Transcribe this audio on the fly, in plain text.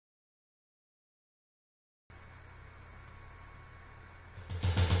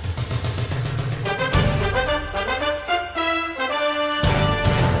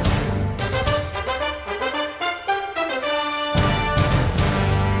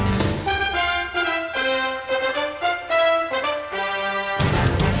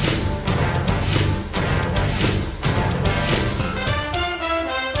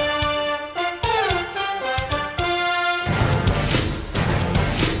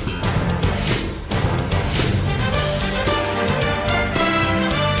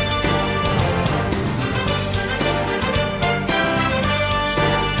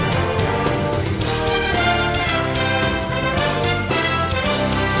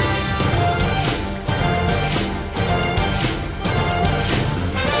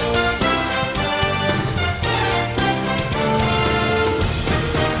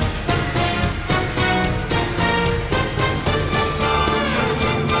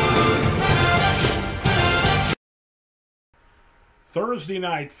Thursday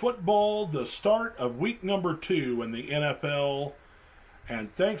night football, the start of week number 2 in the NFL.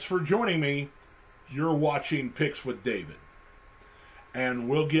 And thanks for joining me. You're watching Picks with David. And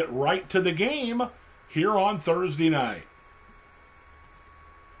we'll get right to the game here on Thursday night.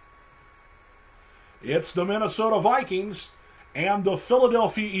 It's the Minnesota Vikings and the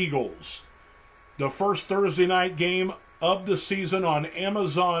Philadelphia Eagles. The first Thursday night game of the season on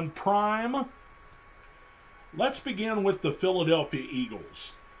Amazon Prime. Let's begin with the Philadelphia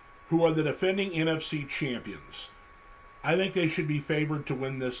Eagles, who are the defending NFC champions. I think they should be favored to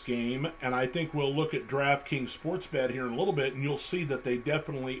win this game, and I think we'll look at DraftKings Sportsbet here in a little bit, and you'll see that they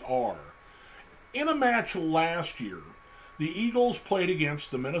definitely are. In a match last year, the Eagles played against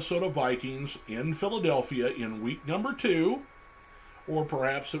the Minnesota Vikings in Philadelphia in week number 2, or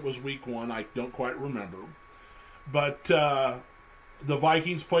perhaps it was week 1, I don't quite remember. But the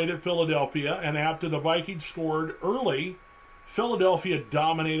Vikings played at Philadelphia, and after the Vikings scored early, Philadelphia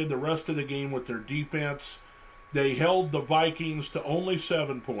dominated the rest of the game with their defense. They held the Vikings to only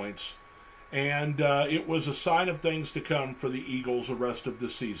 7 points, and it was a sign of things to come for the Eagles the rest of the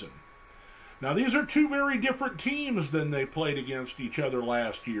season. Now, these are two very different teams than they played against each other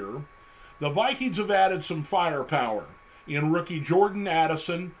last year. The Vikings have added some firepower. In rookie Jordan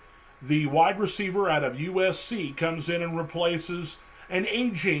Addison, the wide receiver out of USC, comes in and replaces an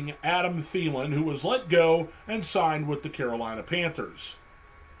aging Adam Thielen, who was let go and signed with the Carolina Panthers.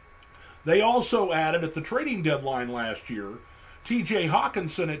 They also added at the trading deadline last year T.J.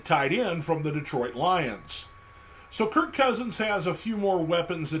 Hawkinson at tight end from the Detroit Lions. So Kirk Cousins has a few more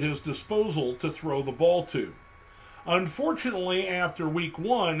weapons at his disposal to throw the ball to. Unfortunately, after week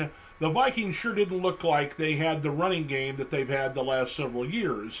 1, the Vikings sure didn't look like they had the running game that they've had the last several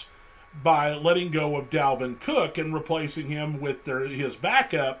years, by letting go of Dalvin Cook and replacing him with his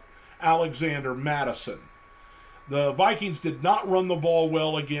backup, Alexander Mattison. The Vikings did not run the ball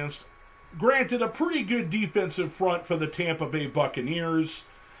well against, granted, a pretty good defensive front for the Tampa Bay Buccaneers,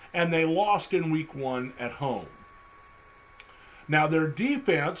 and they lost in week 1 at home. Now, their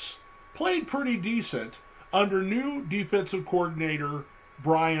defense played pretty decent under new defensive coordinator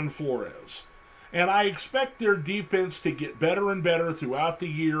Brian Flores, and I expect their defense to get better and better throughout the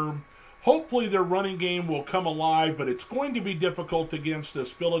year. Hopefully their running game will come alive, but it's going to be difficult against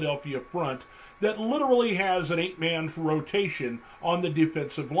this Philadelphia front that literally has an 8-man rotation on the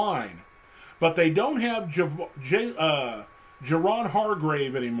defensive line. But they don't have Jaron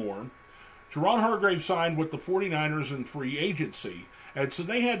Hargrave anymore. Jaron Hargrave signed with the 49ers in free agency, and so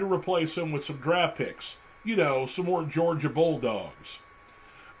they had to replace him with some draft picks. You know, some more Georgia Bulldogs.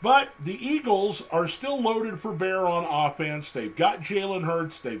 But the Eagles are still loaded for bear on offense. They've got Jalen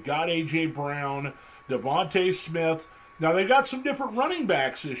Hurts. They've got A.J. Brown, Devontae Smith. Now, they've got some different running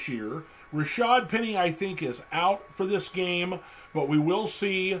backs this year. Rashad Penny, I think, is out for this game. But we will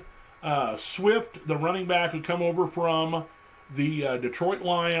see Swift, the running back who come over from the Detroit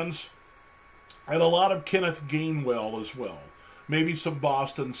Lions. And a lot of Kenneth Gainwell as well. Maybe some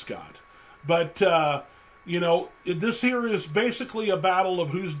Boston Scott. But you know, this here is basically a battle of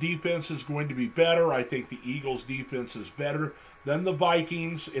whose defense is going to be better. I think the Eagles' defense is better than the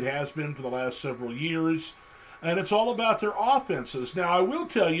Vikings. It has been for the last several years. And it's all about their offenses. Now, I will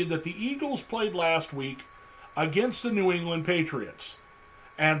tell you that the Eagles played last week against the New England Patriots.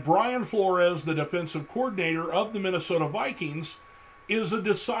 And Brian Flores, the defensive coordinator of the Minnesota Vikings, is a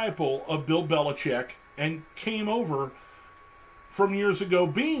disciple of Bill Belichick and came over from years ago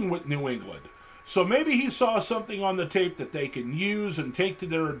being with New England. So maybe he saw something on the tape that they can use and take to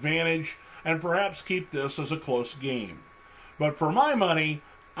their advantage and perhaps keep this as a close game. But for my money,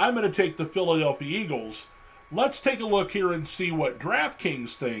 I'm going to take the Philadelphia Eagles. Let's take a look here and see what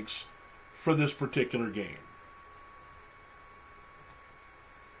DraftKings thinks for this particular game.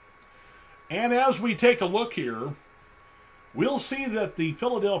 And as we take a look here, we'll see that the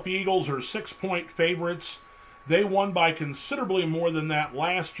Philadelphia Eagles are 6-point favorites. They won by considerably more than that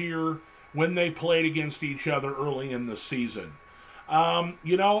last year when they played against each other early in the season.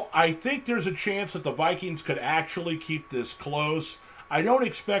 You know, I think there's a chance that the Vikings could actually keep this close. I don't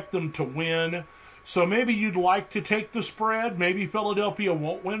expect them to win, so maybe you'd like to take the spread. Maybe Philadelphia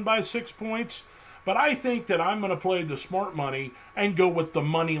won't win by 6 points, but I think that I'm going to play the smart money and go with the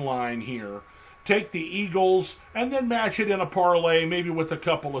money line here. Take the Eagles and then match it in a parlay, maybe with a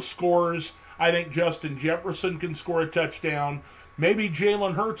couple of scores. I think Justin Jefferson can score a touchdown. Maybe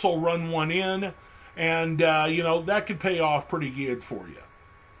Jalen Hurts will run one in, and, you know, that could pay off pretty good for you.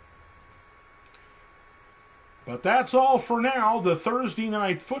 But that's all for now. The Thursday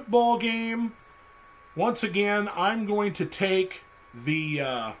night football game. Once again, I'm going to take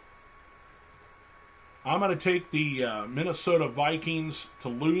the I'm going to take the Minnesota Vikings to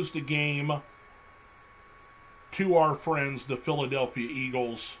lose the game to our friends, the Philadelphia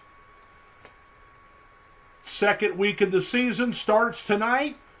Eagles. Second week of the season starts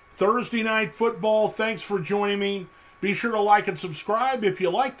tonight. Thursday Night Football. Thanks for joining me. Be sure to like and subscribe if you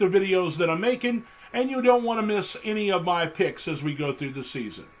like the videos that I'm making and you don't want to miss any of my picks as we go through the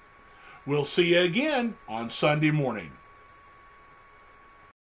season. We'll see you again on Sunday morning.